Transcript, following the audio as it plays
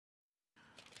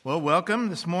Well, welcome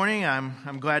this morning.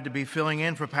 I'm glad to be filling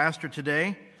in for Pastor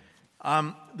today.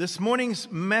 This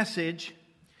morning's message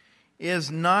is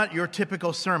not your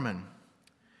typical sermon.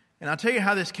 And I'll tell you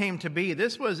how this came to be.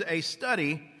 This was a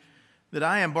study that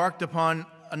I embarked upon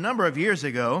a number of years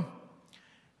ago.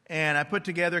 And I put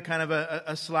together kind of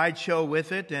a slideshow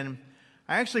with it. And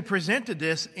I actually presented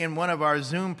this in one of our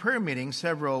Zoom prayer meetings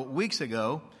several weeks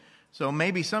ago. So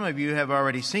maybe some of you have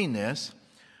already seen this.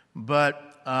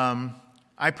 But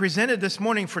I presented this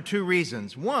morning for two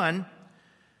reasons. One,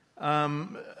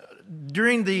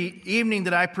 during the evening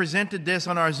that I presented this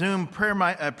on our Zoom prayer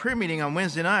meeting on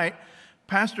Wednesday night,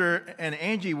 Pastor and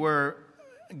Angie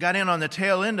got in on the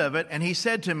tail end of it, and he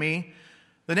said to me,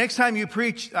 "The next time you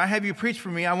preach, I have you preach for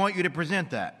me, I want you to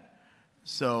present that."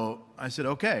 So I said,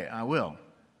 "Okay, I will."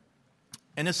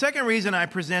 And the second reason I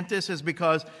present this is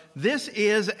because this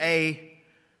is a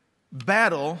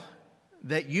battle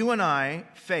that you and I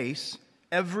face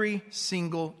every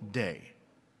single day.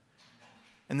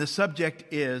 And the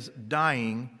subject is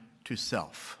dying to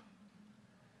self.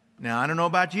 Now, I don't know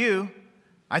about you.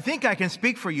 I think I can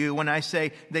speak for you when I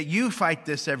say that you fight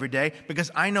this every day, because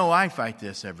I know I fight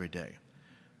this every day.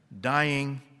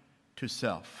 Dying to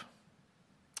self.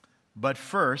 But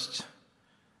first,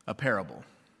 a parable.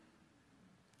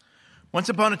 Once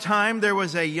upon a time, there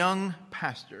was a young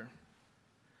pastor.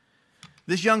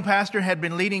 This young pastor had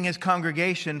been leading his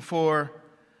congregation for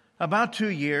about 2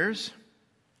 years.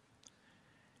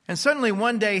 And suddenly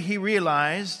one day he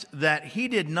realized that he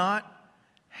did not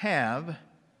have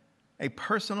a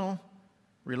personal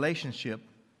relationship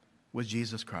with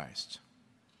Jesus Christ.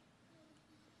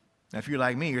 Now, if you're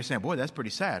like me, you're saying, "Boy, that's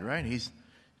pretty sad, right? He's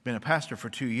been a pastor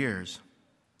for 2 years.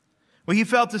 Well, he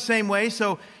felt the same way,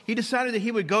 so he decided that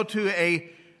he would go to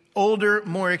a older,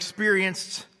 more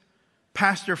experienced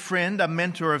pastor friend, a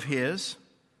mentor of his,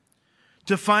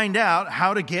 to find out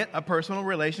how to get a personal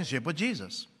relationship with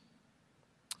Jesus.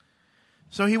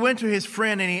 So he went to his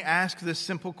friend and he asked this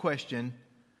simple question: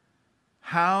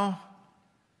 "How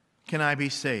can I be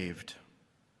saved?"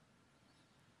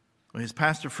 Well, his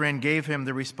pastor friend gave him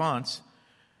the response: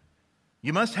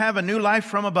 "You must have a new life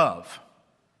from above."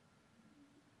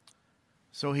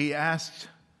 So he asked,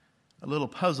 a little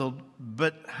puzzled,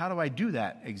 "But how do I do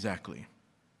that exactly?"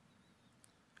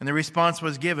 And the response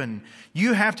was given: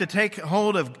 "You have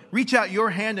to reach out your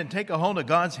hand and take a hold of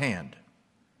God's hand."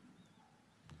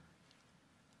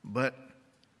 "But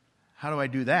how do I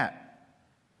do that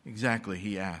exactly?"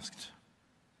 he asked.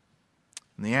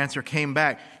 And the answer came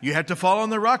back: "You have to fall on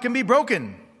the rock and be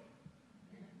broken."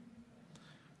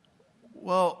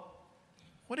 "Well,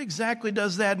 what exactly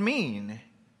does that mean?"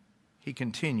 he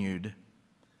continued.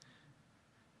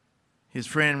 His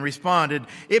friend responded,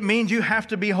 "It means you have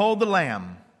to behold the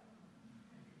Lamb."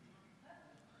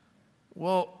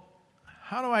 "Well,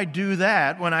 how do I do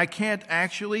that when I can't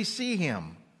actually see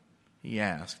him?" he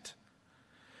asked.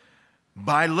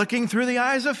 "By looking through the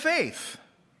eyes of faith."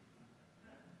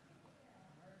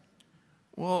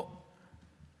 "Well,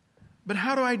 but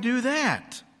how do I do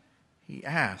that?" he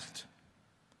asked.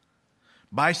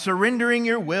 "By surrendering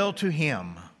your will to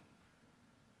him."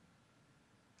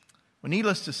 Well,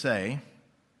 needless to say,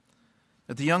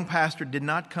 that the young pastor did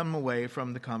not come away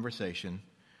from the conversation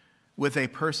with a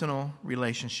personal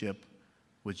relationship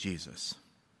with Jesus.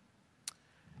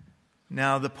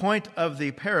 Now, the point of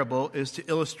the parable is to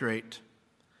illustrate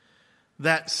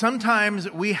that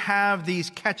sometimes we have these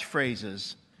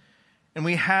catchphrases and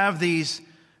we have these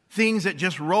things that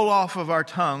just roll off of our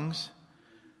tongues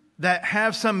that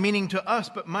have some meaning to us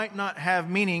but might not have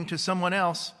meaning to someone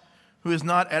else who is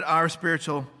not at our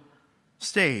spiritual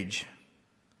stage.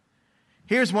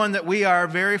 Here's one that we are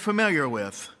very familiar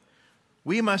with: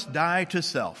 "We must die to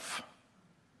self."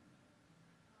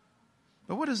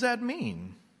 But what does that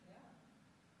mean?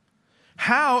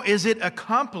 How is it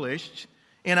accomplished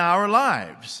in our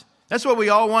lives? That's what we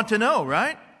all want to know,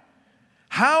 right?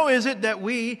 How is it that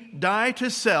we die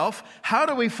to self? How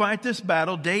do we fight this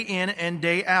battle day in and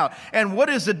day out? And what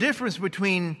is the difference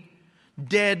between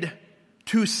dead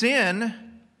to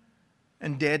sin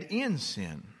and dead in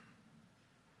sin?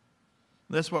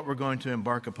 That's what we're going to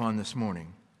embark upon this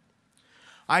morning.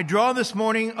 I draw this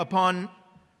morning upon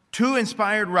two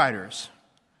inspired writers.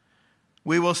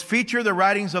 We will feature the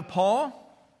writings of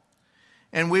Paul,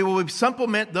 and we will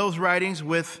supplement those writings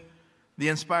with the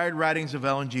inspired writings of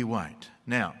Ellen G. White.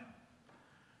 Now,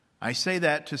 I say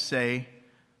that to say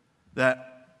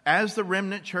that as the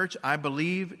Remnant Church, I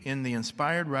believe in the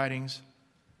inspired writings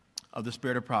of the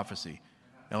Spirit of Prophecy,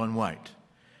 Ellen White.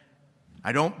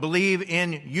 I don't believe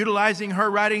in utilizing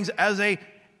her writings as a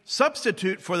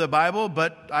substitute for the Bible,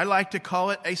 but I like to call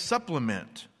it a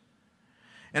supplement.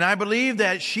 And I believe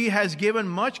that she has given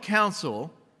much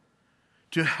counsel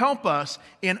to help us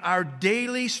in our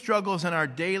daily struggles and our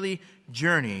daily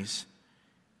journeys,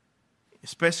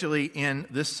 especially in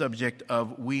this subject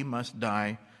of we must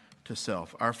die to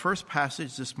self. Our first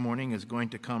passage this morning is going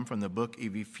to come from the book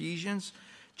of Ephesians,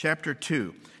 chapter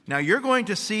 2. Now, you're going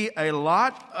to see a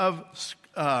lot of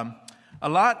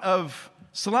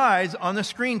slides on the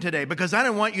screen today because I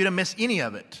didn't want you to miss any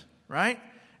of it, right?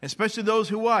 Especially those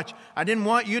who watch. I didn't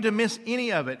want you to miss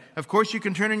any of it. Of course, you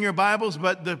can turn in your Bibles,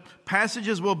 but the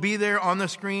passages will be there on the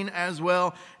screen as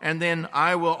well. And then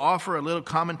I will offer a little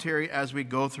commentary as we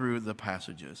go through the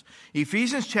passages.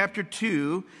 Ephesians chapter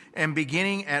 2 and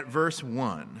beginning at verse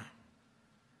 1.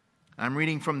 I'm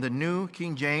reading from the New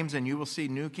King James, and you will see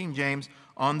New King James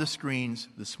on the screens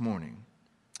this morning.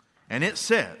 And it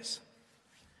says,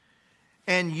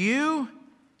 "And you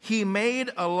he made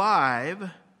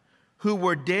alive, who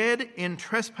were dead in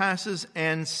trespasses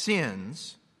and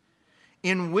sins,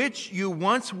 in which you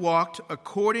once walked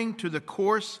according to the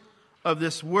course of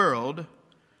this world,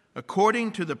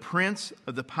 according to the prince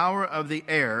of the power of the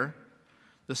air,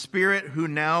 the spirit who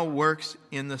now works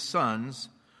in the sons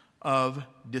of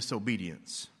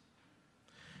disobedience."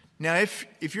 Now,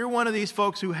 if you're one of these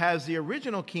folks who has the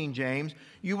original King James,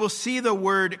 you will see the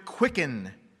word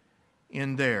quicken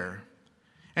in there.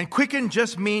 And quicken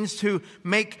just means to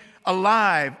make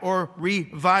alive or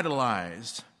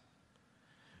revitalized.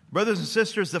 Brothers and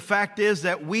sisters, the fact is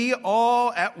that we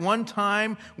all at one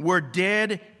time were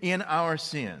dead in our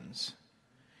sins.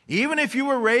 Even if you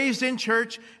were raised in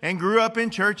church and grew up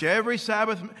in church every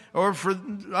Sabbath, or for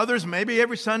others maybe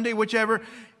every Sunday, whichever,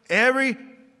 every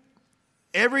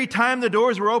time the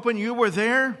doors were open, you were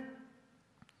there.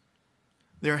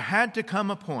 There had to come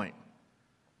a point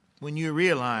when you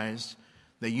realized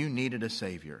that you needed a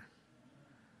Savior.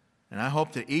 And I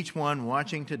hope that each one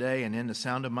watching today and in the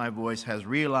sound of my voice has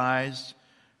realized,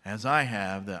 as I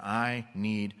have, that I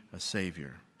need a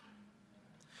Savior.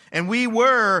 And we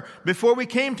were, before we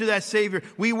came to that Savior,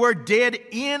 we were dead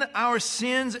in our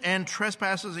sins and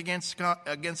trespasses against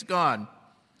God.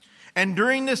 And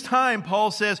during this time,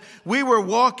 Paul says, we were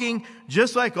walking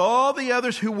just like all the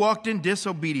others who walked in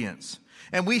disobedience.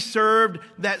 And we served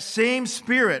that same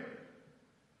spirit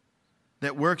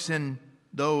that works in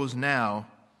those now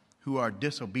who are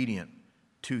disobedient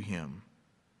to him.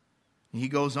 He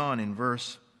goes on in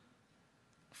verse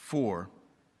 3,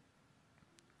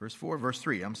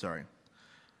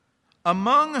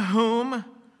 "Among whom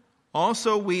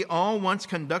also we all once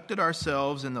conducted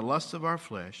ourselves in the lusts of our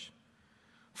flesh,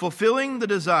 fulfilling the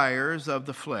desires of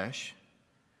the flesh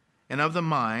and of the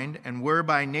mind, and were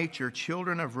by nature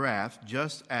children of wrath,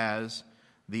 just as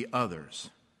the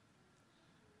others."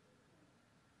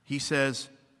 He says,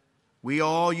 we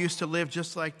all used to live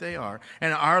just like they are.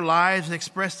 And our lives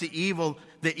expressed the evil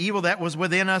that was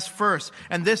within us first.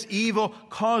 And this evil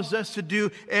caused us to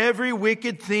do every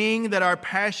wicked thing that our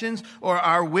passions or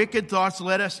our wicked thoughts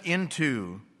led us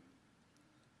into.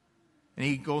 And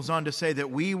he goes on to say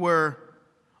that we were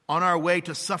on our way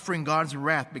to suffering God's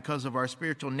wrath because of our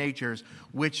spiritual natures,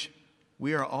 which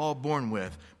we are all born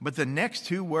with. But the next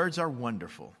two words are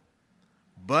wonderful.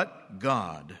 But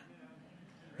God.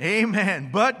 Amen.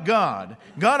 But God.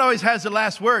 God always has the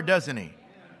last word, doesn't he?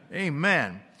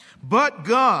 Amen. But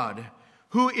God,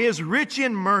 who is rich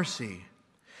in mercy,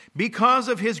 because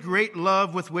of his great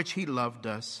love with which he loved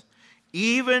us,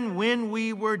 even when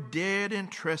we were dead in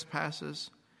trespasses,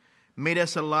 made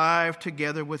us alive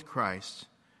together with Christ.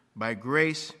 By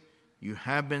grace you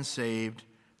have been saved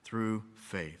through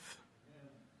faith.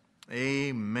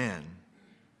 Amen.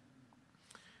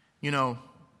 You know,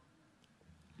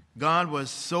 God was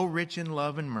so rich in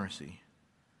love and mercy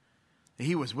that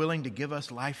he was willing to give us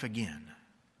life again,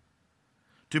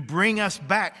 to bring us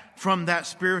back from that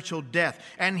spiritual death.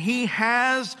 And he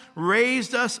has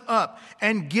raised us up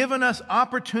and given us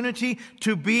opportunity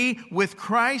to be with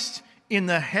Christ in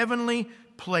the heavenly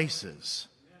places.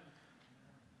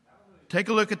 Take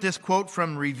a look at this quote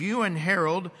from Review and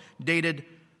Herald, dated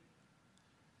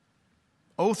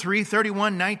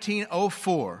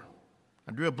 03/31/1904.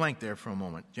 I drew a blank there for a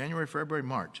moment. January, February,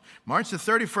 March. March the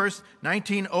 31st,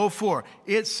 1904.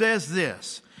 It says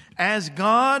this: "As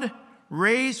God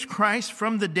raised Christ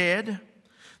from the dead,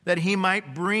 that he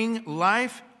might bring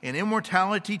life and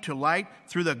immortality to light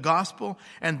through the gospel,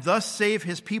 and thus save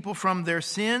his people from their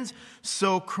sins,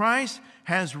 so Christ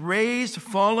has raised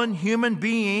fallen human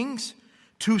beings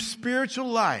to spiritual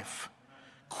life,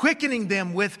 quickening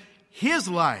them with his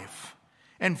life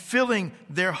and filling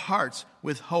their hearts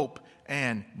with hope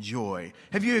and joy."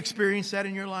 Have you experienced that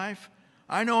in your life?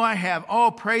 I know I have. Oh,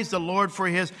 praise the Lord for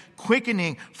His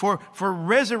quickening, for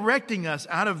resurrecting us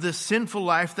out of this sinful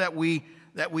life that we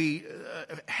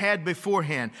had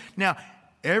beforehand. Now,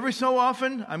 every so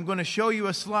often, I'm going to show you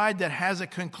a slide that has a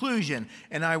conclusion,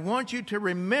 and I want you to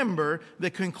remember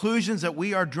the conclusions that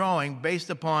we are drawing based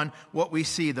upon what we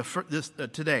see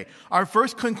today. Our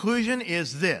first conclusion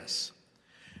is this: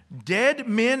 dead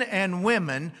men and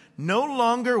women no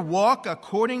longer walk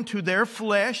according to their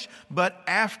flesh, but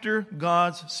after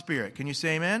God's Spirit. Can you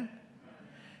say amen?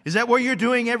 Is that what you're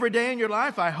doing every day in your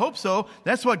life? I hope so.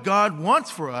 That's what God wants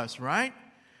for us, right?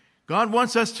 God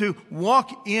wants us to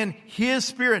walk in His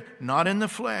Spirit, not in the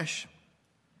flesh.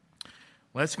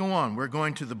 Let's go on. We're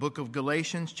going to the book of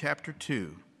Galatians chapter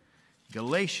 2.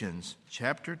 Galatians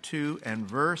chapter 2 and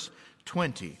verse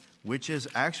 20, which is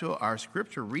actually our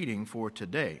scripture reading for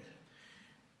today.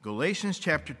 Galatians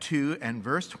chapter 2 and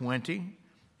verse 20,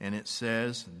 and it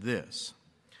says this: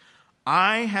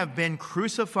 I have been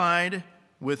crucified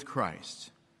with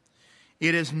Christ.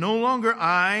 It is no longer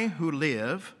I who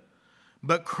live,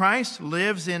 but Christ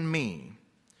lives in me.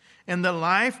 And the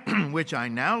life which I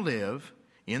now live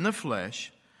in the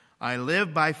flesh, I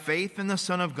live by faith in the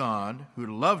Son of God, who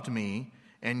loved me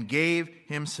and gave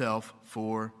Himself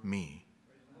for me.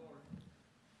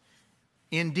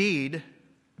 Indeed,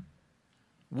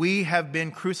 we have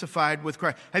been crucified with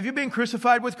Christ. Have you been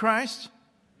crucified with Christ?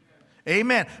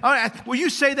 Amen. All right, will you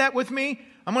say that with me?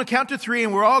 I'm going to count to 3,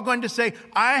 and we're all going to say,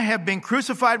 I have been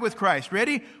crucified with Christ.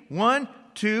 Ready? 1,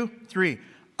 2, 3.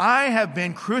 I have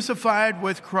been crucified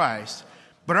with Christ.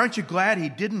 But aren't you glad He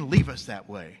didn't leave us that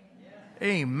way?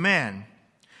 Amen.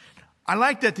 I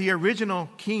like that the original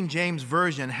King James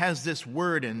Version has this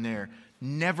word in there,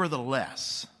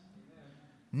 nevertheless.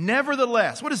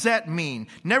 Nevertheless. What does that mean?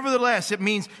 Nevertheless, it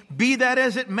means be that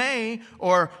as it may,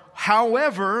 or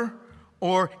however,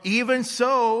 or even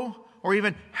so, or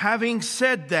even having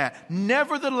said that.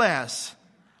 Nevertheless,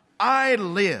 I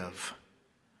live.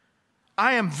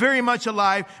 I am very much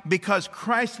alive because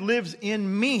Christ lives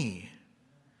in me.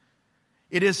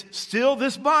 It is still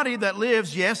this body that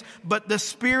lives, yes, but the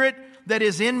Spirit that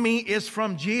is in me is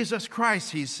from Jesus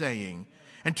Christ, he's saying.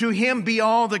 And to Him be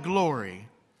all the glory.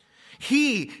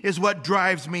 He is what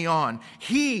drives me on.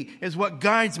 He is what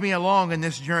guides me along in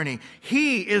this journey.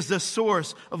 He is the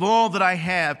source of all that I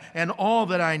have and all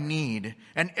that I need.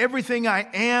 And everything I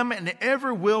am and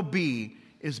ever will be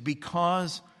is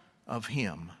because of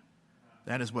Him.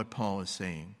 That is what Paul is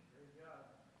saying.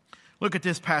 Look at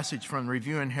this passage from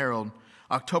Review and Herald,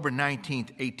 October 19th,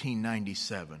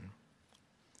 1897.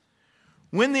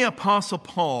 When the Apostle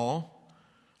Paul,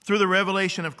 through the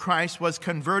revelation of Christ, was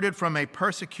converted from a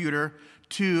persecutor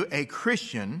to a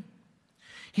Christian,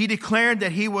 he declared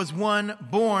that he was one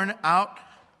born out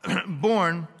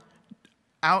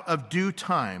of due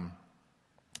time.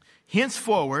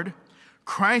 Henceforward,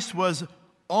 Christ was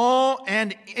all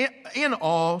and in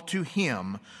all to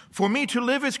him. For me to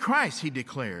live is Christ, he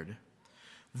declared.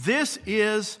 This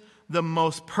is the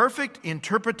most perfect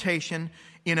interpretation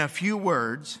in a few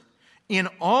words in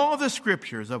all the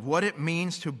scriptures of what it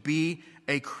means to be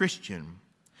a Christian.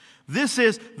 This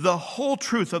is the whole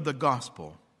truth of the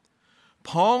gospel.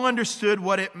 Paul understood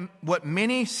what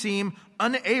many seem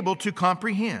unable to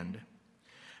comprehend.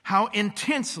 How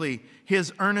intensely in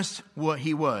earnest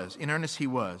he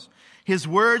was. His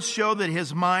words show that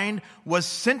his mind was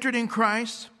centered in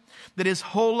Christ, that his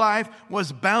whole life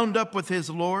was bound up with his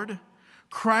Lord.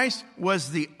 Christ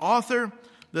was the author,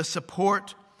 the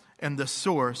support, and the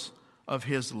source of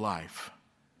his life.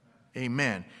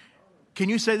 Amen. Can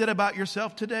you say that about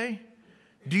yourself today?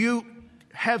 Do you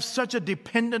have such a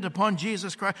dependence upon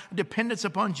Jesus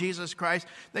Christ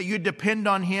that you depend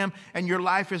on Him and your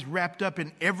life is wrapped up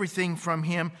in everything from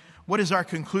Him? What is our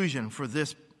conclusion for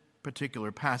this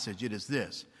particular passage? It is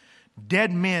this: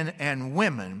 dead men and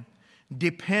women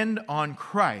depend on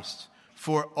Christ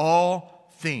for all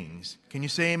things. Can you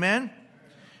say amen?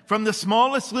 From the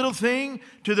smallest little thing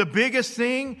to the biggest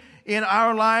thing in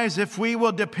our lives, if we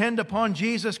will depend upon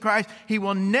Jesus Christ, He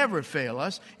will never fail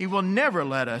us. He will never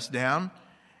let us down.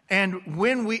 And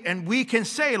we can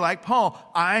say, like Paul,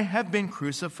 I have been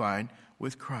crucified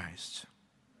with Christ.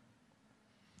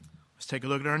 Let's take a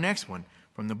look at our next one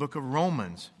from the book of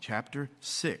Romans, chapter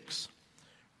 6.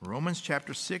 Romans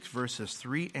chapter 6, verses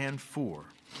 3 and 4.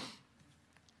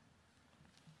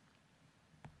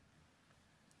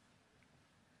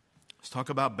 Let's talk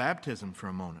about baptism for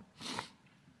a moment.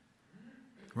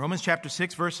 Romans chapter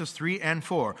 6, verses 3 and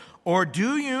 4. Or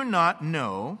do you not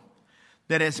know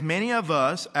that as many of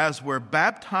us as were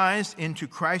baptized into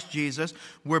Christ Jesus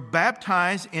were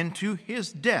baptized into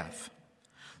His death?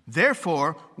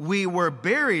 Therefore, we were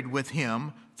buried with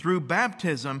him through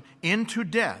baptism into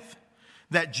death,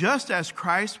 that just as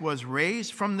Christ was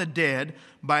raised from the dead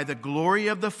by the glory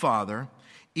of the Father,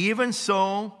 even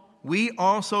so we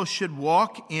also should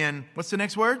walk in, what's the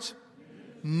next words?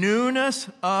 Newness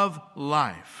of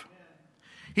life.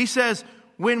 He says,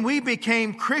 when we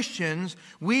became Christians,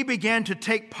 we began to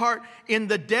take part in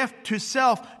the death to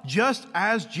self, just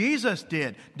as Jesus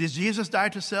did. Did Jesus die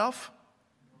to self?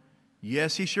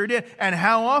 Yes, he sure did. And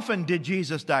how often did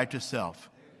Jesus die to self?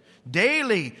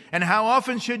 Daily. And how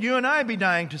often should you and I be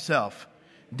dying to self?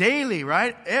 Daily,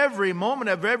 right? Every moment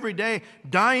of every day,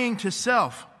 dying to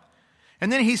self.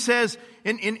 And then he says,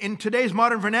 in today's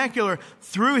modern vernacular,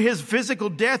 through his physical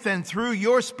death and through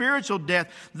your spiritual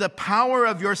death, the power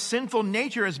of your sinful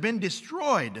nature has been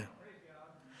destroyed.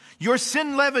 Your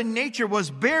sin-leavened nature was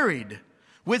buried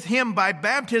with him by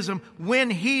baptism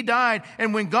when he died.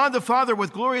 And when God the Father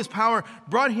with glorious power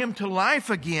brought him to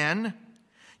life again,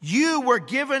 you were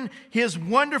given his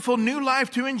wonderful new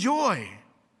life to enjoy.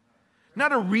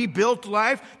 Not a rebuilt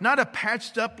life, not a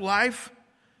patched up life,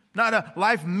 not a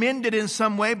life mended in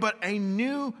some way, but a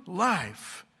new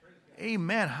life.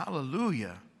 Amen.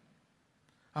 Hallelujah.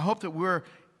 I hope that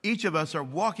each of us are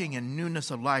walking in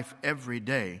newness of life every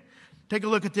day. Take a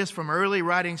look at this from Early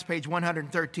Writings, page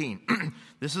 113.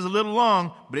 This is a little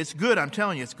long, but it's good. I'm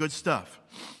telling you, it's good stuff.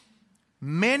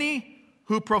 Many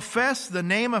who profess the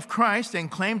name of Christ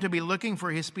and claim to be looking for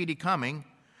his speedy coming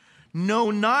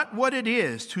know not what it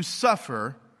is to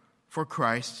suffer for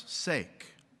Christ's sake.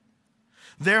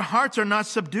 Their hearts are not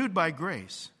subdued by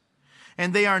grace,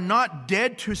 and they are not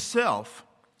dead to self,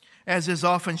 as is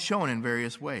often shown in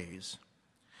various ways.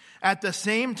 At the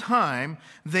same time,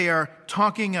 they are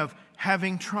talking of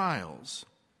having trials.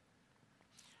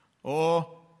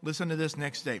 Oh, listen to this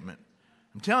next statement.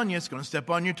 I'm telling you, it's going to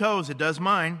step on your toes. It does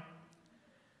mine.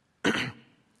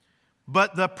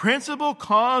 But the principal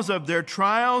cause of their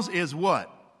trials is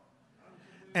what?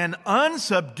 An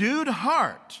unsubdued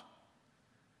heart.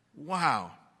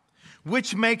 Wow.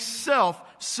 Which makes self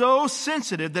so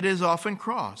sensitive that it is often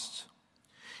crossed.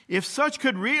 If such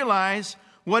could realize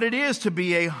what it is to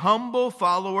be a humble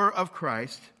follower of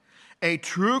Christ, a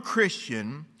true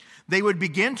Christian, they would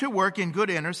begin to work in good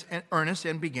earnest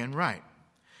and begin right.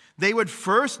 They would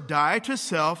first die to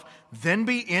self, then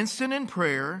be instant in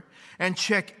prayer, and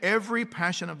check every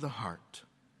passion of the heart.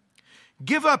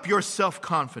 Give up your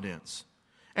self-confidence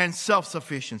and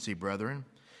self-sufficiency, brethren,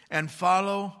 and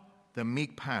follow the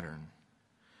meek pattern.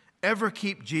 Ever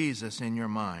keep Jesus in your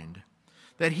mind,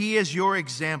 that he is your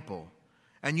example,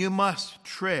 and you must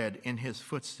tread in his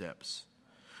footsteps.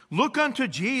 Look unto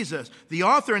Jesus, the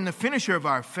author and the finisher of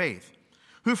our faith,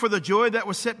 who for the joy that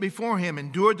was set before him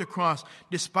endured the cross,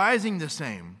 despising the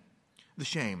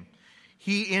shame.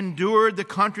 He endured the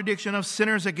contradiction of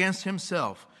sinners against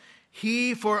himself.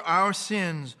 He for our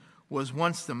sins was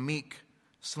once the meek,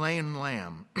 slain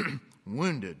lamb,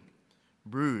 wounded,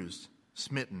 bruised,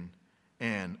 smitten,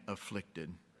 and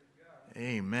afflicted.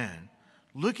 Amen.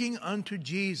 Looking unto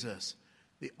Jesus,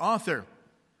 the author.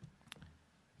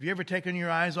 Have you ever taken your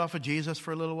eyes off of Jesus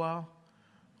for a little while?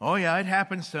 Oh yeah, it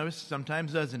happens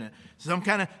sometimes, doesn't it?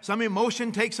 Some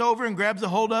emotion takes over and grabs a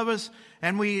hold of us,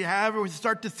 and we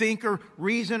start to think or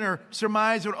reason or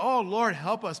surmise, or, oh Lord,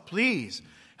 help us, please.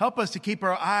 Help us to keep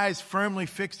our eyes firmly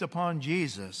fixed upon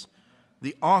Jesus,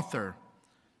 the author.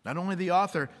 Not only the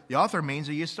author means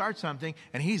that you start something,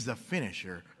 and he's the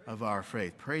finisher of our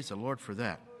faith. Praise the Lord for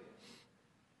that.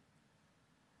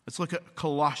 Let's look at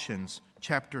Colossians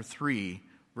chapter 3,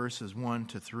 verses 1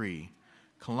 to 3.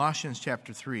 Colossians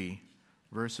chapter 3,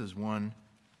 verses 1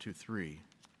 to 3.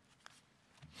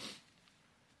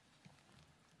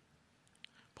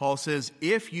 Paul says,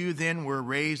 if you then were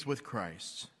raised with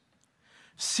Christ,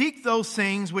 seek those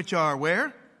things which are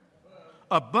where?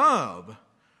 Above,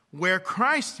 where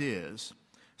Christ is,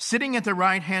 sitting at the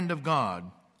right hand of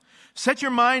God. Set your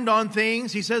mind on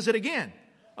things, he says it again,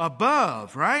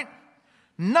 above, right?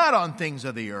 Not on things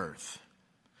of the earth.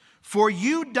 For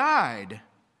you died,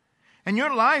 and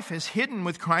your life is hidden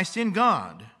with Christ in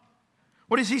God.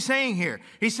 What is he saying here?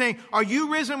 He's saying, are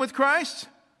you risen with Christ?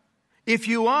 If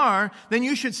you are, then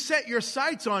you should set your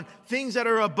sights on things that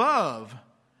are above.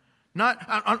 Not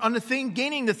on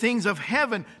gaining the things of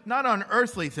heaven, not on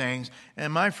earthly things.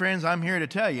 And my friends, I'm here to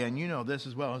tell you, and you know this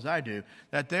as well as I do,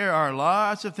 that there are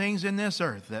lots of things in this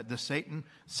earth that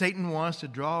Satan wants to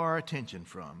draw our attention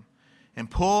from and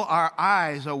pull our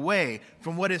eyes away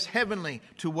from what is heavenly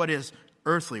to what is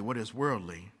earthly, what is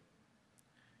worldly.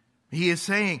 He is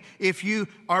saying, if you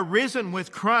are risen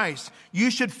with Christ, you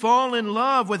should fall in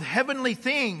love with heavenly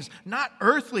things, not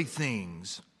earthly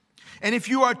things. And if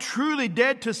you are truly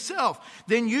dead to self,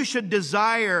 then you should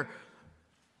desire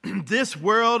this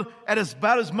world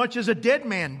about as much as a dead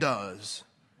man does.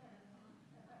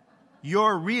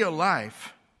 Your real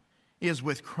life is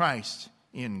with Christ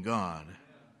in God.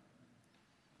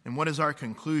 And what is our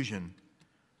conclusion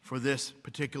for this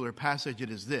particular passage? It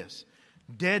is this: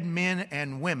 dead men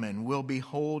and women will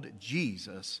behold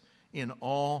Jesus in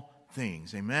all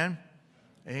things. Amen?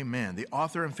 Amen. The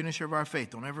author and finisher of our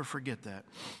faith. Don't ever forget that.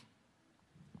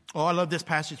 Oh, I love this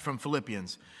passage from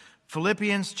Philippians.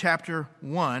 Philippians chapter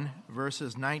 1,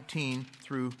 verses 19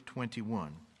 through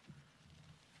 21.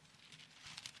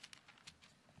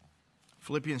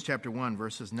 Philippians chapter 1,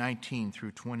 verses 19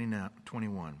 through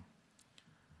 21.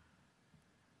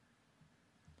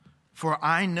 For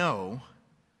I know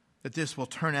that this will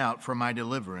turn out for my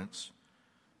deliverance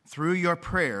through your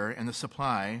prayer and the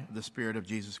supply of the Spirit of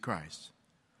Jesus Christ,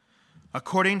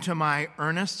 according to my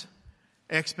earnest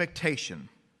expectation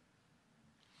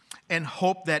and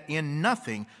hope that in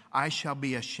nothing I shall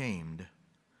be ashamed,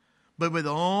 but with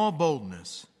all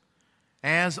boldness,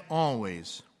 as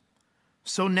always,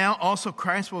 so now also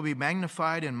Christ will be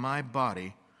magnified in my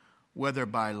body, whether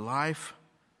by life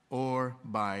or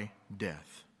by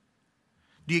death.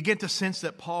 Do you get the sense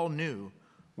that Paul knew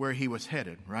where he was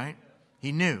headed, right?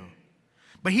 He knew.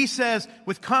 But he says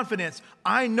with confidence,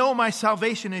 I know my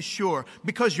salvation is sure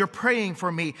because you're praying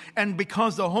for me and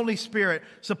because the Holy Spirit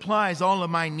supplies all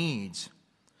of my needs.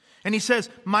 And he says,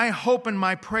 my hope and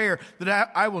my prayer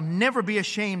that I will never be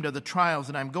ashamed of the trials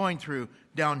that I'm going through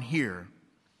down here.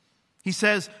 He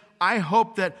says, I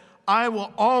hope that I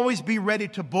will always be ready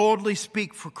to boldly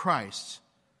speak for Christ.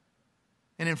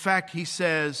 And in fact, he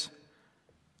says,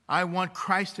 I want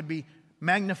Christ to be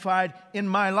magnified in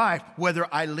my life, whether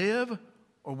I live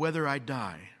or whether I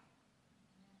die.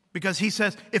 Because he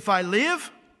says, if I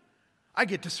live, I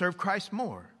get to serve Christ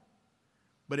more.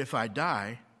 But if I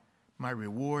die, my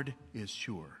reward is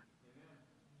sure.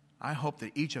 I hope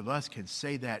that each of us can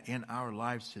say that in our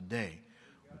lives today.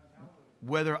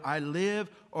 Whether I live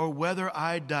or whether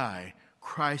I die,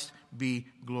 Christ be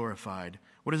glorified.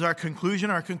 What is our conclusion?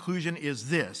 Our conclusion is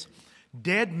this: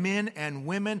 dead men and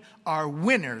women are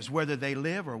winners whether they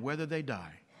live or whether they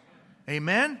die.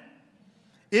 Amen?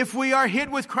 If we are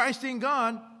hid with Christ in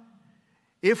God,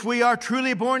 if we are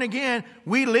truly born again,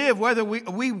 we live whether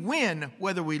we win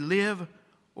whether we live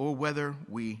or whether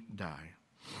we die.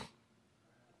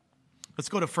 Let's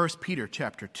go to 1 Peter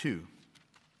chapter 2.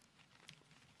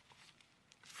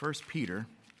 1 Peter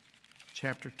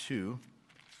chapter 2.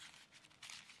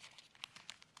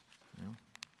 Well,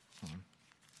 hold on.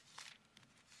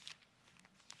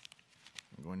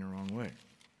 I'm going the wrong way.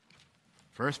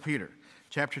 1 Peter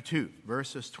chapter 2,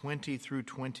 verses 20 through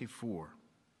 24.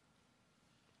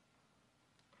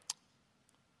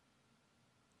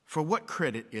 For what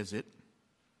credit is it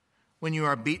when you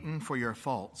are beaten for your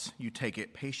faults, you take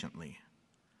it patiently?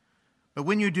 But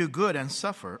when you do good and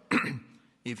suffer,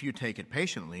 if you take it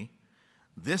patiently,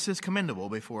 this is commendable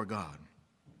before God.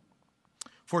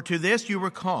 For to this you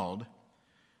were called,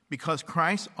 because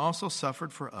Christ also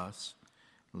suffered for us,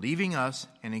 leaving us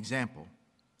an example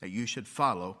that you should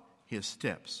follow his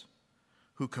steps,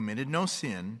 who committed no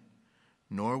sin,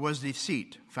 nor was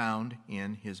deceit found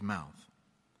in his mouth,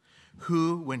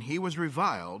 who, when he was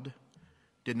reviled,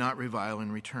 did not revile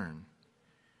in return.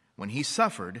 When he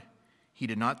suffered, he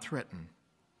did not threaten,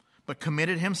 but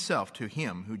committed himself to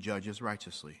him who judges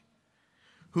righteously,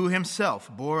 who himself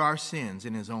bore our sins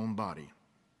in his own body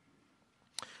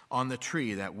on the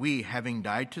tree, that we, having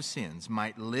died to sins,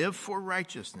 might live for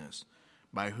righteousness,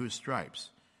 by whose stripes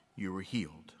you were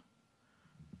healed.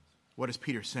 What is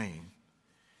Peter saying?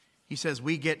 He says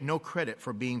we get no credit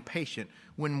for being patient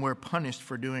when we're punished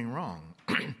for doing wrong.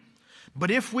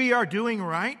 But if we are doing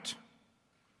right,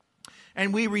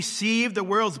 and we receive the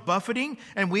world's buffeting,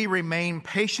 and we remain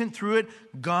patient through it,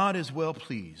 God is well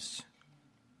pleased.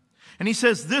 And he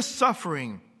says this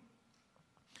suffering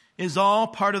is all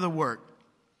part of the work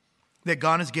that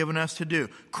God has given us to do.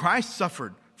 Christ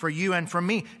suffered for you and for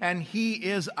me, and he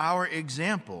is our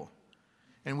example,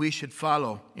 and we should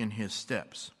follow in his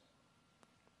steps.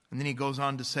 And then he goes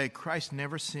on to say, Christ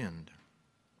never sinned.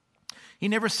 He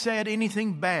never said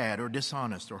anything bad or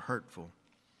dishonest or hurtful.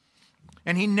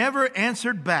 And he never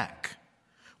answered back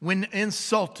when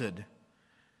insulted.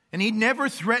 And he never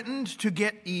threatened to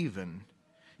get even.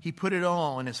 He put it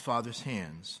all in his Father's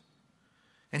hands.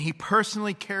 And he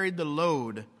personally carried the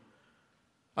load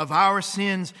of our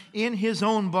sins in his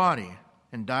own body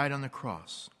and died on the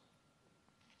cross,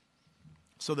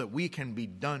 so that we can be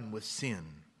done with sin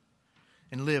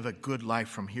and live a good life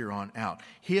from here on out.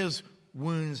 His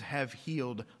wounds have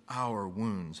healed our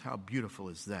wounds. How beautiful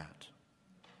is that?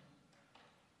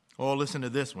 Oh, listen to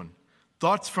this one.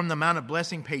 Thoughts from the Mount of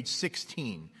Blessing, page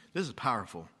 16. This is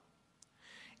powerful.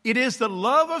 It is the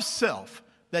love of self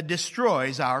that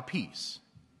destroys our peace.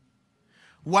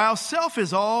 While self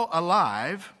is all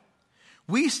alive,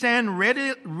 we stand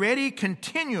ready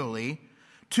continually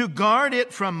to guard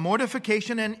it from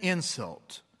mortification and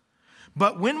insult.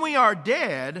 But when we are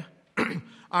dead,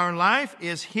 our life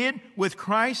is hid with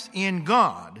Christ in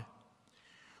God.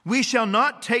 We shall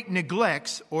not take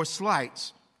neglects or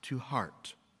slights to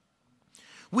heart.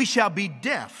 We shall be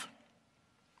deaf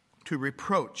to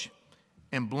reproach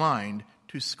and blind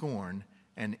to scorn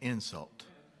and insult.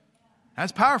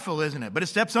 That's powerful, isn't it? But it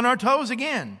steps on our toes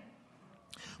again.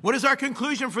 What is our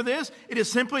conclusion for this? It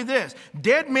is simply this.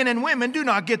 Dead men and women do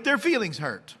not get their feelings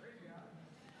hurt.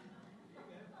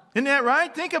 Isn't that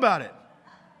right? Think about it.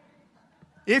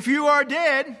 If you are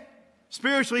dead,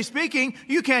 spiritually speaking,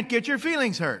 you can't get your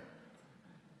feelings hurt.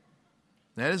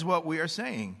 That is what we are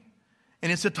saying.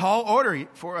 And it's a tall order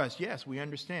for us. Yes, we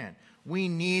understand. We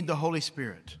need the Holy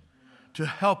Spirit to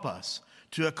help us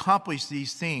to accomplish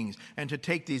these things and to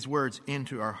take these words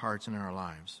into our hearts and our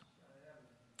lives.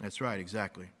 That's right,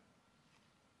 exactly.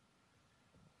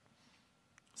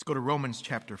 Let's go to Romans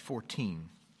chapter 14.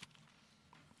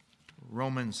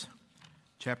 Romans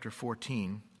chapter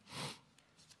 14.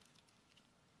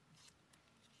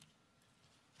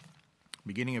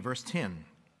 Beginning of verse 10.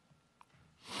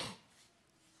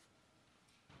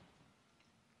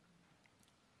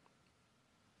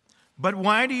 But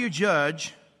why do you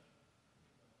judge?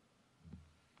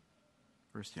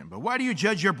 Verse 10. But why do you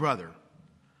judge your brother?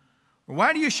 Or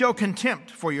why do you show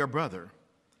contempt for your brother?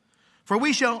 For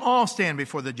we shall all stand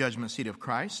before the judgment seat of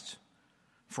Christ.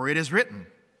 For it is written,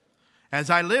 As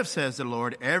I live, says the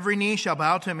Lord, every knee shall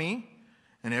bow to me,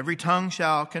 and every tongue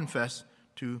shall confess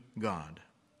to God.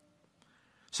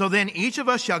 So then each of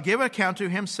us shall give account to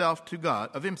himself to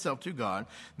God.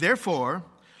 Therefore,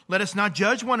 let us not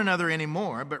judge one another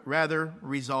anymore, but rather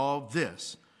resolve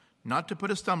this, not to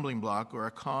put a stumbling block or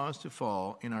a cause to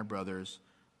fall in our brother's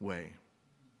way.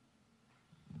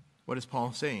 What is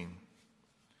Paul saying?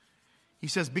 He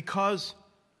says, because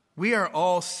we are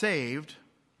all saved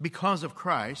because of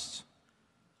Christ,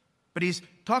 but he's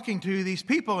talking to these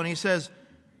people and he says,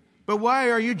 but why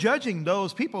are you judging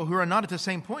those people who are not at the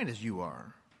same point as you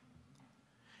are?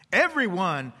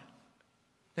 Everyone,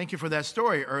 thank you for that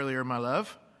story earlier, my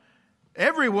love.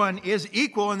 Everyone is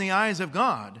equal in the eyes of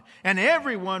God, and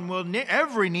every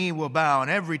knee will bow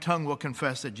and every tongue will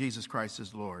confess that Jesus Christ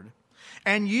is Lord.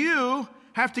 And you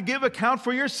have to give account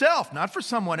for yourself, not for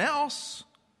someone else.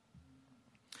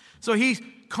 So he's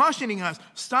cautioning us,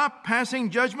 stop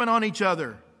passing judgment on each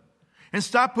other and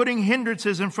stop putting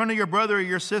hindrances in front of your brother or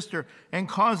your sister and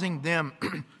causing them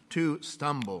to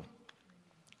stumble.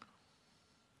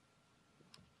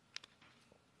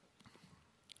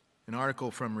 An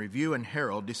article from Review and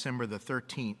Herald, December the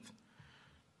 13th,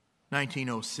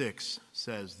 1906,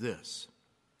 says this.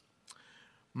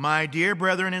 My dear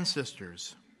brethren and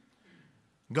sisters,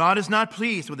 God is not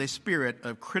pleased with a spirit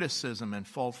of criticism and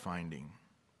fault-finding.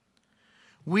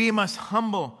 We must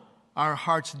humble our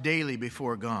hearts daily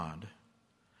before God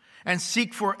and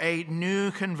seek for a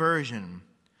new conversion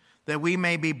that we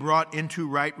may be brought into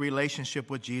right relationship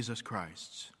with Jesus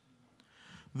Christ.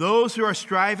 Those who are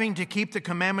striving to keep the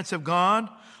commandments of God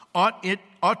ought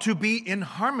to be in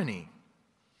harmony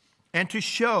and to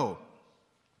show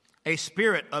a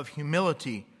spirit of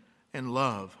humility and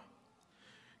love.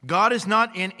 God is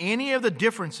not in any of the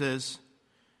differences.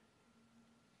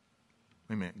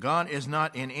 God is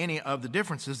not in any of the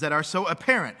differences that are so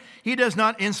apparent. He does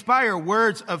not inspire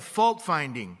words of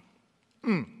fault-finding.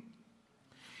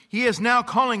 He is now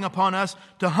calling upon us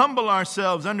to humble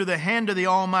ourselves under the hand of the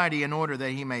Almighty in order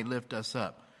that He may lift us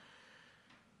up.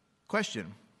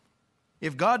 Question.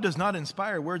 If God does not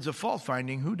inspire words of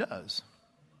fault-finding, who does?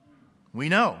 We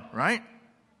know, right?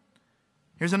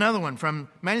 Here's another one from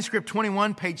Manuscript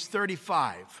 21, page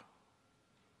 35.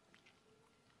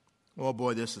 Oh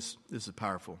boy, this is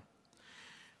powerful.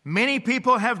 Many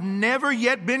people have never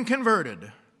yet been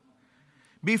converted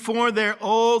before their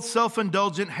old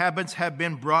self-indulgent habits have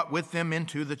been brought with them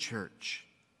into the church.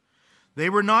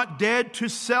 They were not dead to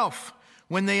self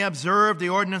when they observed the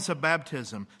ordinance of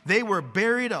baptism. They were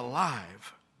buried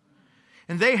alive.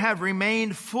 And they have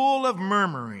remained full of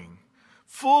murmuring,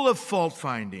 full of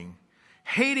fault-finding,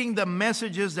 hating the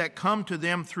messages that come to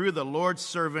them through the Lord's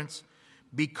servants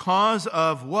because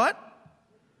of what?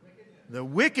 The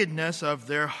wickedness of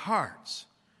their hearts.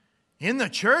 In the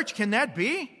church, can that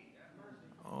be?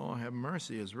 Oh, have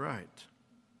mercy is right.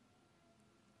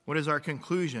 What is our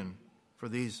conclusion for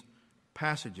these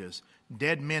passages?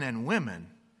 Dead men and women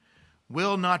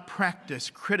will not practice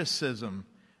criticism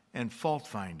and fault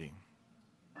finding.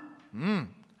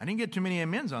 I didn't get too many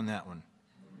amens on that one.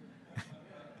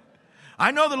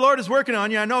 I know the Lord is working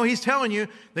on you. I know He's telling you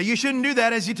that you shouldn't do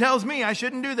that, as He tells me I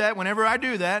shouldn't do that whenever I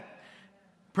do that.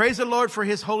 Praise the Lord for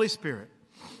His Holy Spirit,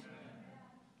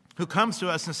 who comes to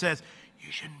us and says,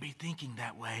 you shouldn't be thinking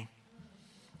that way.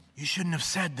 You shouldn't have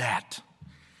said that.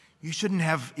 You shouldn't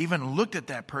have even looked at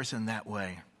that person that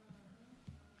way.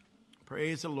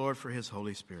 Praise the Lord for His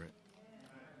Holy Spirit.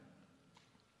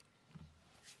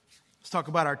 Let's talk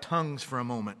about our tongues for a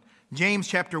moment. James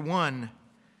chapter 1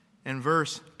 and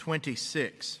verse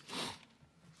 26.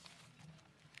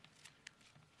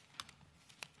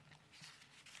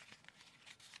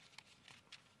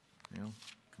 Well,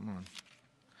 come on.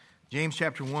 James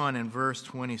chapter 1 and verse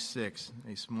 26,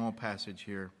 a small passage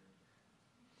here.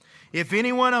 If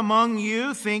anyone among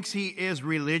you thinks he is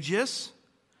religious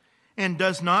and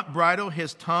does not bridle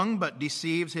his tongue but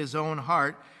deceives his own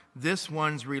heart, this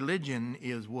one's religion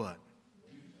is what?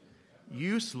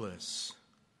 Useless.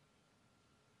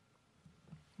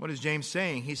 What is James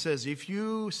saying? He says, if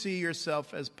you see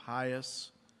yourself as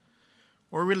pious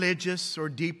or religious or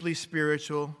deeply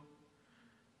spiritual,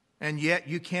 and yet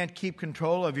you can't keep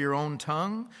control of your own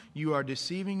tongue, you are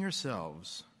deceiving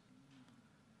yourselves.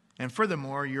 And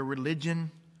furthermore, your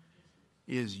religion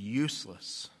is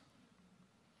useless.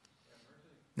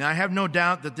 Now, I have no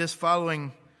doubt that this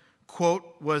following quote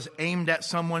was aimed at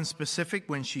someone specific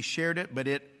when she shared it, but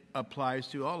it applies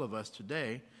to all of us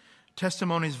today.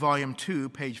 Testimonies, Volume 2,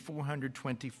 page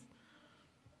 420.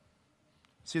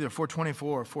 It's either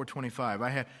 424 or 425.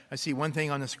 I see one thing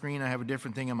on the screen. I have a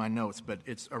different thing in my notes, but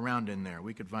it's around in there.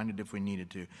 We could find it if we needed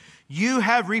to. You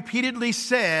have repeatedly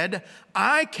said,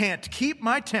 I can't keep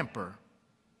my temper.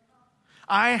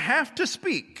 I have to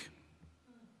speak.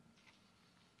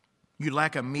 You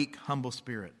lack a meek, humble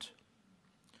spirit.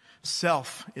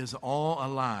 Self is all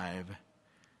alive,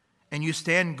 and you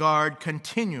stand guard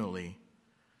continually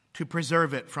to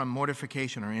preserve it from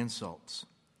mortification or insults.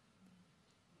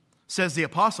 Says the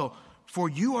apostle, for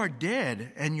you are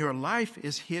dead, and your life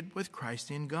is hid with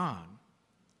Christ in God.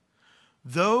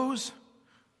 Those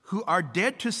who are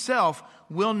dead to self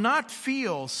will not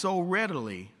feel so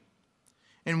readily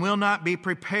and will not be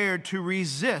prepared to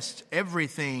resist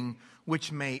everything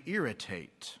which may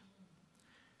irritate.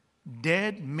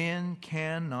 Dead men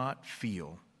cannot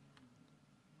feel.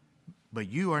 But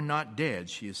you are not dead,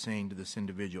 she is saying to this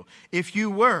individual. If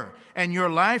you were, and your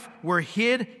life were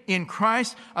hid in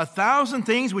Christ, 1,000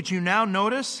 things which you now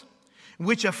notice,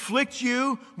 which afflict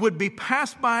you, would be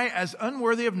passed by as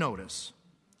unworthy of notice.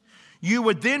 You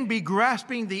would then be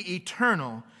grasping the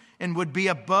eternal and would be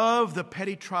above the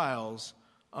petty trials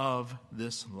of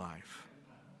this life.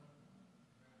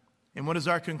 And what is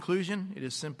our conclusion? It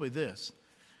is simply this.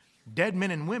 Dead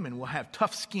men and women will have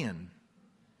tough skin.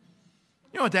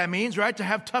 You know what that means, right? To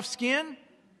have tough skin?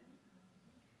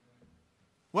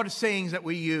 What are sayings that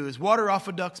we use? Water off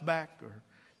a duck's back, or,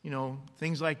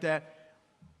 things like that.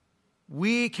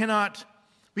 We can't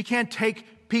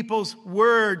take people's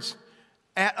words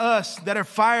at us that are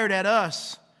fired at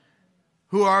us,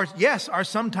 who are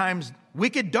sometimes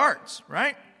wicked darts,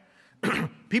 right?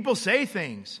 People say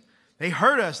things. They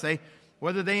hurt us,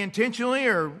 whether they intentionally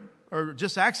or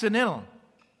just accidental.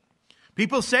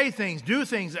 People say things, do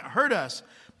things that hurt us.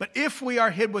 But if we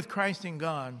are hid with Christ in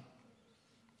God,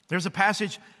 there's a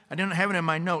passage, I didn't have it in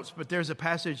my notes, but there's a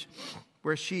passage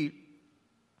where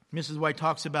Mrs. White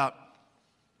talks about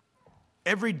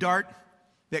every dart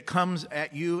that comes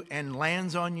at you and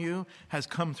lands on you has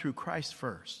come through Christ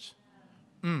first.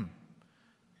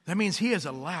 That means He has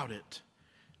allowed it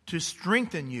to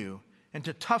strengthen you and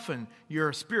to toughen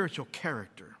your spiritual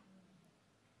character.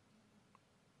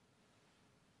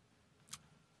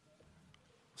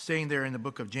 Staying there in the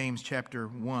book of James chapter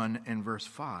 1 and verse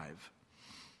 5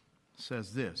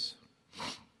 says this.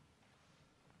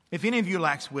 If any of you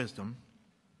lacks wisdom,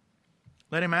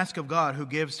 let him ask of God, who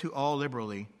gives to all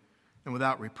liberally and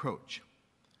without reproach,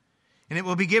 and it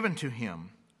will be given to him.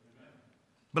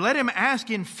 But let him ask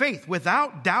in faith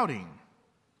without doubting.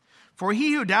 For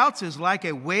he who doubts is like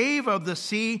a wave of the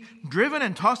sea, driven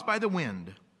and tossed by the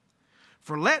wind.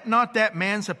 For let not that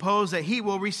man suppose that he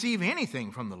will receive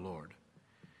anything from the Lord.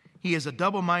 He is a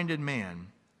double-minded man,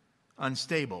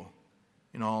 unstable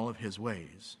in all of his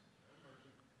ways.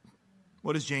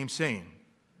 What is James saying?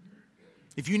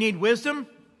 If you need wisdom,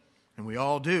 and we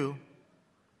all do,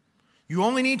 you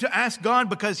only need to ask God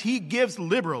because He gives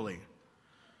liberally.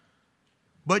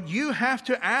 But you have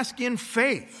to ask in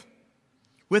faith,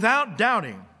 without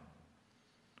doubting.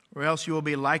 or else you will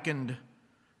be likened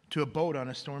to a boat on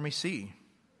a stormy sea.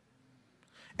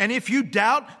 And if you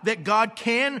doubt that God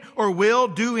can or will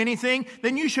do anything,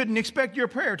 then you shouldn't expect your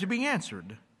prayer to be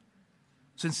answered,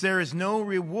 since there is no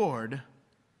reward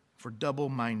for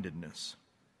double-mindedness.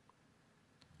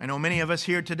 I know many of us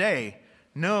here today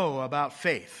know about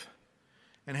faith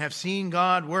and have seen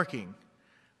God working.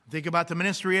 Think about the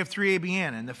ministry of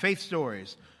 3ABN and the faith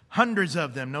stories. Hundreds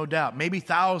of them, no doubt, maybe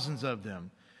thousands of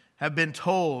them, have been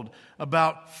told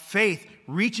about faith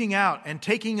reaching out and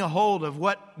taking a hold of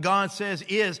what God says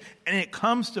is, and it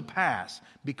comes to pass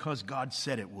because God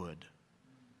said it would.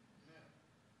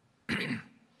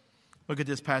 Look at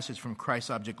this passage from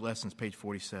Christ's Object Lessons, page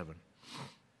 47.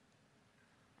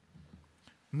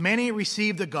 Many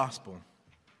received the gospel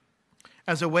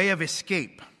as a way of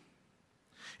escape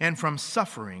and from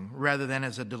suffering rather than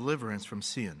as a deliverance from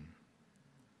sin.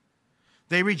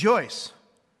 They rejoice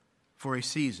for a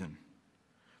season,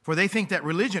 for they think that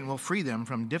religion will free them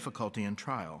from difficulty and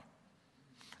trial.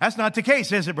 That's not the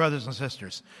case, is it, brothers and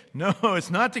sisters? No,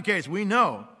 it's not the case. We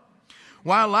know.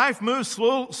 While life moves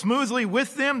smoothly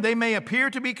with them, they may appear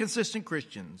to be consistent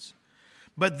Christians.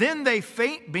 But then they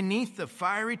faint beneath the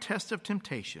fiery test of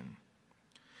temptation.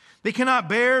 They cannot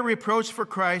bear reproach for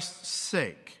Christ's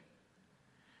sake.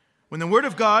 When the Word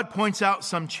of God points out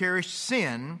some cherished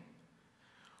sin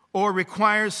or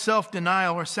requires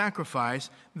self-denial or sacrifice,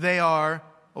 they are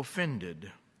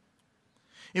offended.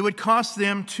 It would cost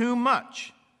them too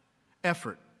much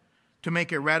effort to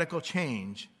make a radical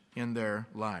change in their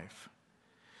life.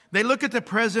 They look at the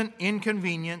present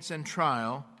inconvenience and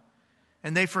trial,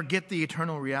 and they forget the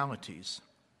eternal realities.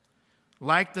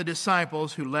 Like the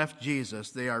disciples who left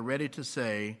Jesus, they are ready to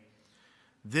say,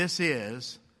 "This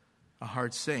is a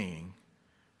hard saying.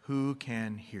 Who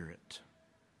can hear it?"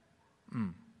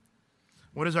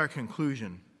 What is our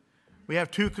conclusion? We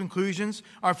have two conclusions.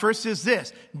 Our first is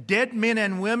this: dead men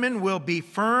and women will be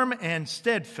firm and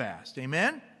steadfast.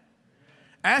 Amen?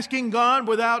 Asking God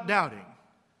without doubting.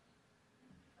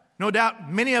 No doubt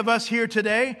many of us here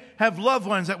today have loved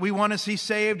ones that we want to see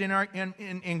saved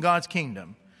in God's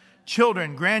kingdom.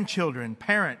 Children, grandchildren,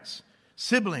 parents,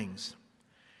 siblings.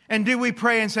 And do we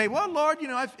pray and say, "Well, Lord,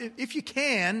 if you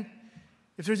can,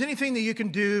 if there's anything that you can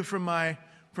do for my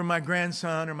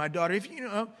grandson or my daughter,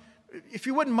 if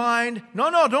you wouldn't mind."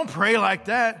 No, don't pray like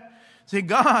that. Say,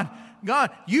 God,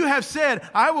 you have said,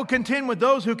 "I will contend with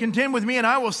those who contend with me, and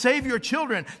I will save your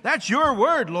children." That's your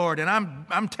word, Lord, and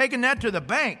I'm taking that to the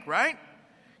bank, right?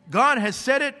 God has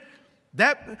said it.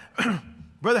 That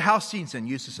Brother Hal Steenson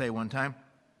used to say one time.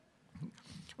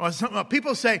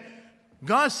 People say,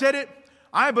 "God said it,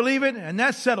 I believe it, and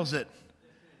that settles it."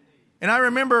 And I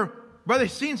remember Brother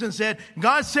Steenson said,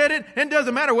 "God said it, and it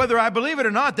doesn't matter whether I believe it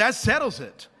or not, that settles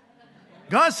it."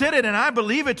 God said it, and I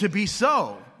believe it to be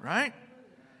so, right?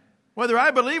 Whether I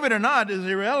believe it or not is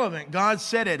irrelevant. God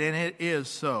said it, and it is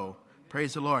so.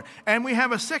 Praise the Lord. And we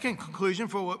have a second conclusion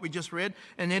for what we just read,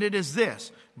 and it is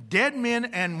this: dead men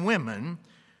and women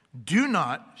do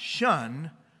not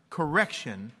shun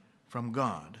correction from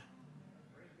God.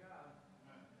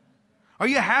 Are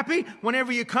you happy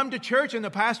whenever you come to church and the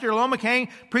pastor, Loma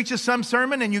Kane, preaches some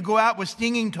sermon and you go out with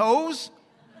stinging toes?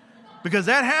 Because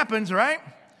that happens, right?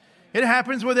 It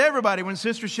happens with everybody. When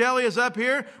Sister Shelley is up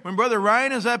here, when Brother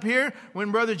Ryan is up here,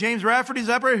 when Brother James Rafferty's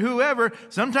up here, whoever,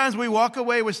 sometimes we walk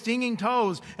away with stinging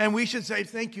toes, and we should say,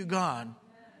 "Thank you, God,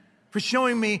 for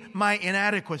showing me my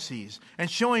inadequacies and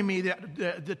showing me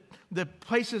the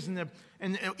places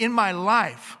in my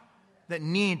life that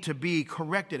need to be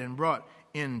corrected and brought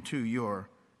into your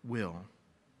will."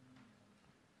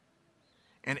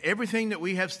 And everything that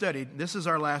we have studied, this is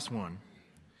our last one,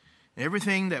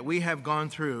 everything that we have gone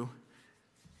through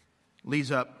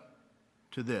leads up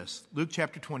to this. Luke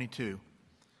chapter 22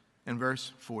 and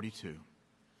verse 42.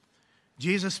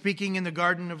 Jesus speaking in the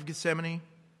Garden of Gethsemane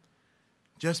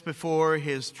just before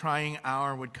his trying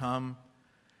hour would come,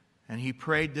 and he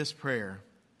prayed this prayer: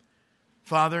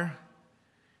 "Father,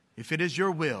 if it is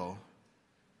your will,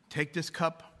 take this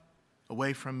cup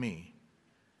away from me.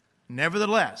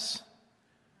 Nevertheless,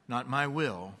 not my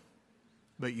will,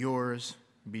 but yours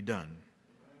be done."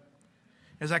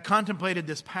 As I contemplated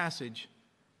this passage,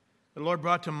 the Lord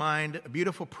brought to mind a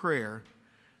beautiful prayer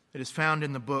that is found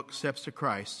in the book Steps to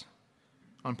Christ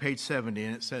on page 70,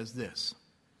 and it says this: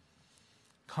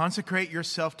 "Consecrate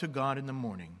yourself to God in the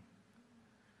morning.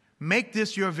 Make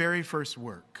this your very first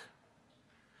work.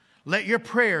 Let your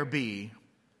prayer be,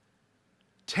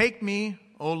 'Take me,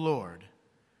 O Lord,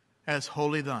 as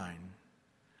wholly thine.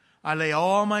 I lay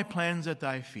all my plans at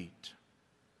thy feet.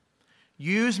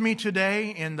 Use me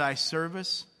today in thy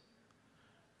service.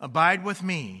 Abide with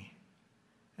me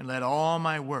and let all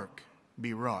my work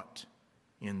be wrought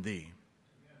in thee.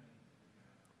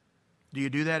 Do you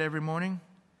do that every morning?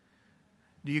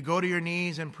 Do you go to your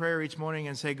knees in prayer each morning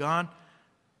and say, God,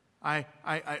 I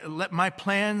let my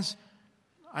plans,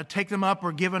 I take them up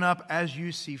or given up as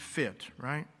you see fit,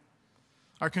 right?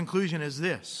 Our conclusion is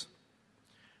this: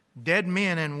 dead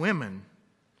men and women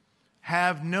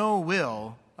have no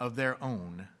will of their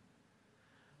own.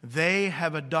 They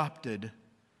have adopted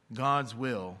God's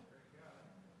will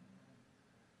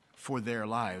for their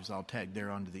lives. I'll tag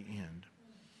there onto the end.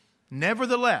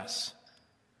 Nevertheless,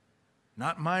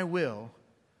 not my will,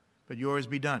 but yours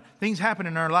be done. Things happen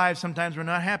in our lives sometimes we're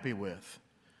not happy with.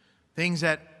 Things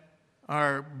that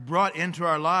are brought into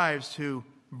our lives to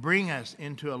bring us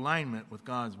into alignment with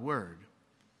God's word.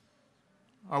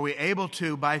 Are we able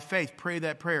to, by faith, pray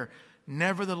that prayer?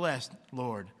 Nevertheless,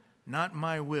 Lord, not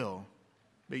my will,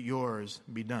 but yours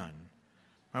be done.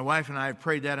 My wife and I have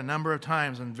prayed that a number of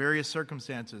times in various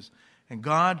circumstances. And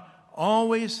God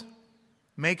always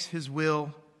makes his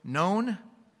will known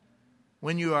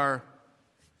when you are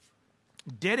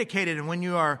dedicated and when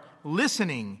you are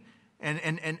listening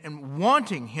and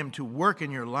wanting him to work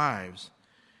in your lives.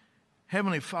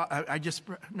 Heavenly Father, I just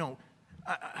want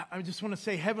to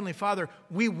say, Heavenly Father,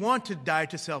 we want to die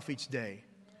to self each day.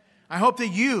 I hope that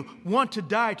you want to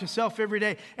die to self every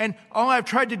day. And all I've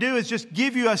tried to do is just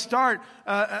give you a starting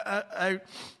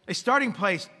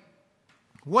place.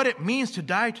 What it means to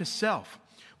die to self.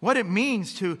 What it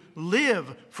means to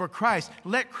live for Christ.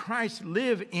 Let Christ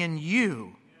live in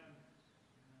you.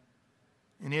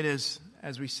 And it is,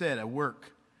 as we said, a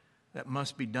work that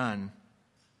must be done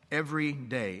every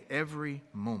day, every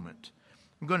moment.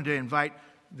 I'm going to invite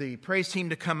the praise team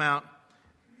to come out.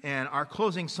 And our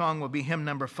closing song will be hymn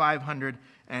number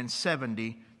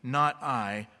 570, Not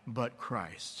I, But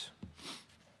Christ.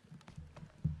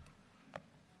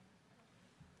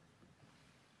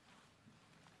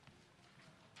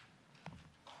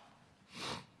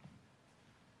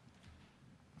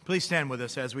 Please stand with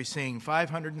us as we sing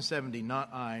 570,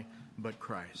 Not I, But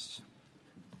Christ.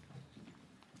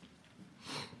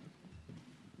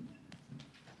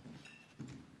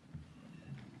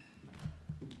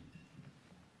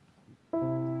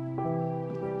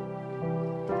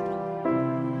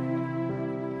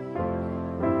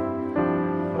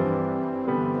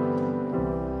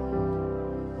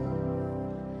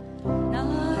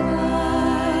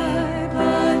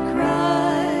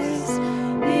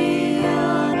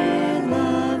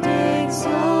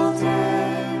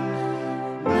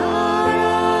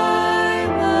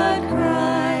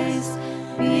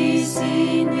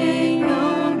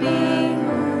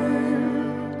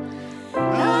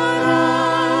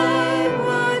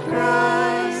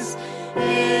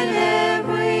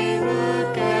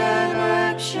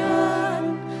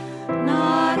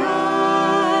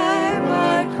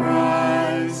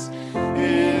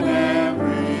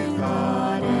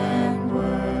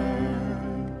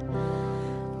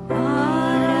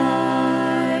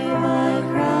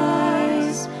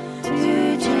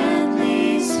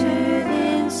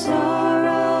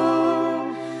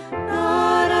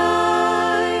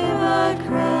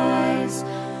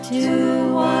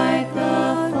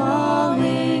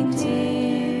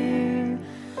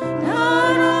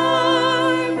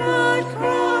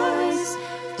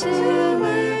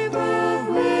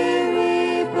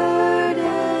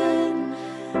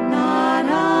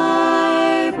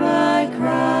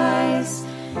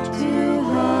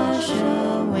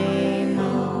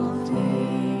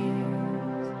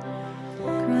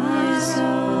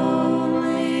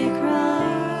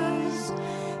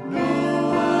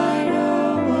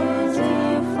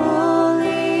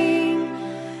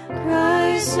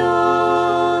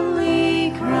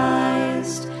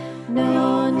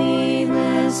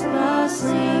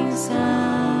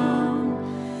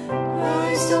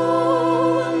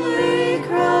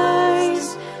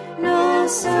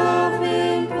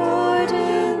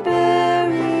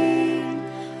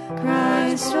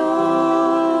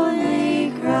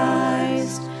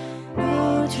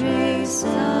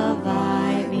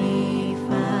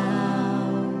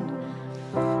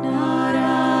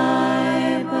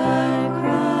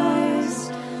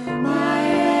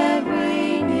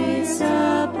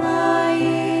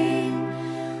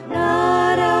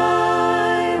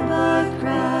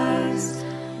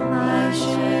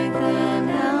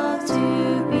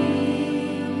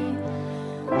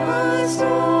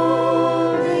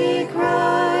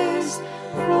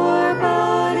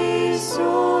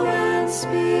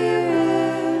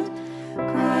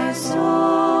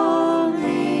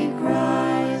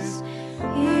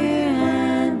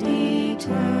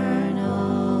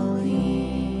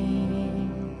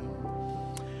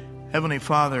 Heavenly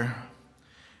Father,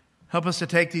 help us to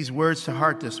take these words to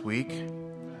heart this week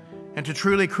and to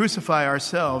truly crucify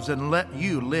ourselves and let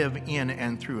you live in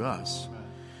and through us.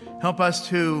 Help us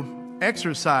to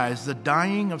exercise the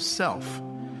dying of self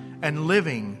and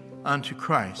living unto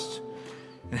Christ.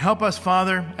 And help us,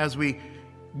 Father, as we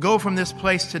go from this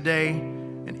place today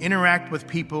and interact with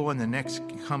people in the next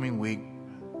coming week.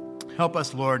 Help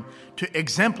us, Lord, to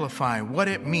exemplify what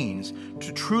it means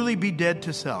to truly be dead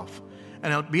to self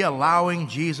and be allowing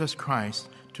Jesus Christ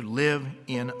to live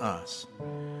in us.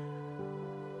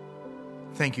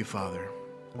 Thank you, Father,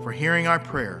 for hearing our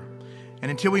prayer. And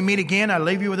until we meet again, I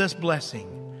leave you with this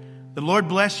blessing. The Lord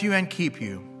bless you and keep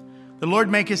you. The Lord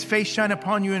make his face shine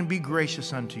upon you and be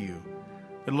gracious unto you.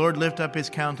 The Lord lift up his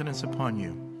countenance upon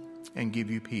you and give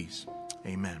you peace.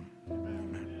 Amen.